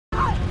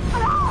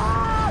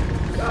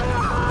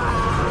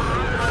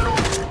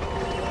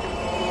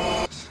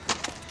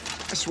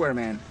swear,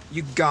 man,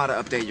 you gotta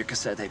update your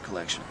cassette tape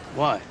collection.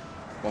 Why?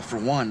 Well, for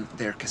one,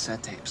 they're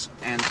cassette tapes.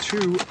 And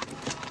two,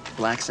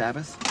 Black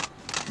Sabbath,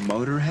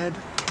 Motorhead,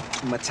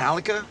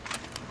 Metallica.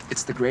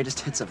 It's the greatest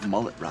hits of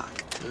mullet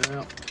rock.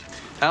 Yeah.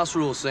 House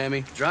rules,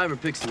 Sammy. Driver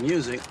picks the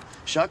music.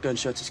 Shotgun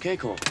shuts his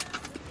cake hole.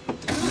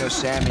 You know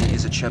Sammy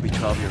is a chubby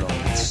 12-year-old.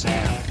 It's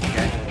Sam,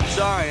 okay?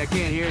 Sorry, I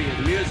can't hear you.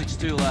 The music's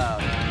too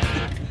loud.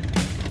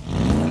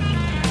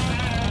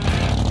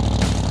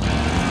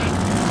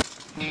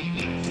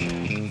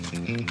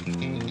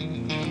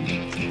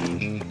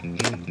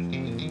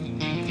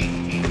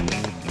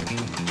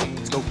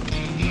 Let's go.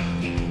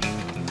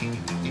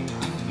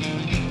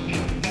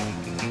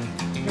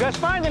 You guys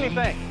find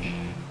anything?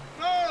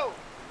 No!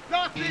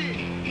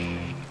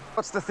 Nothing!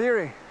 What's the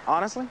theory?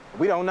 Honestly,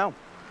 we don't know.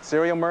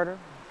 Serial murder?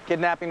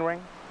 Kidnapping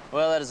ring?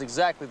 Well, that is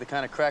exactly the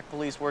kind of crack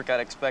police work I'd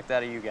expect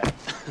out of you guys.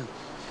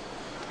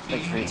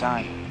 Thanks for your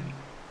time.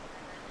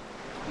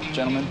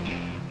 Gentlemen.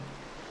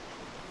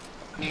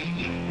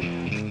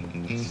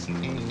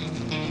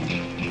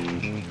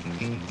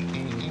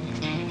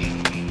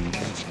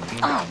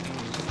 Ah!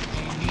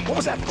 What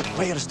was that?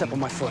 Why you had to step on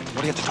my foot?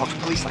 Why do you have to talk to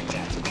police like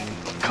that?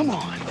 Come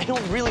on, they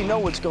don't really know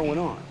what's going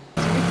on.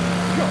 Go,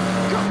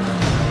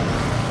 go!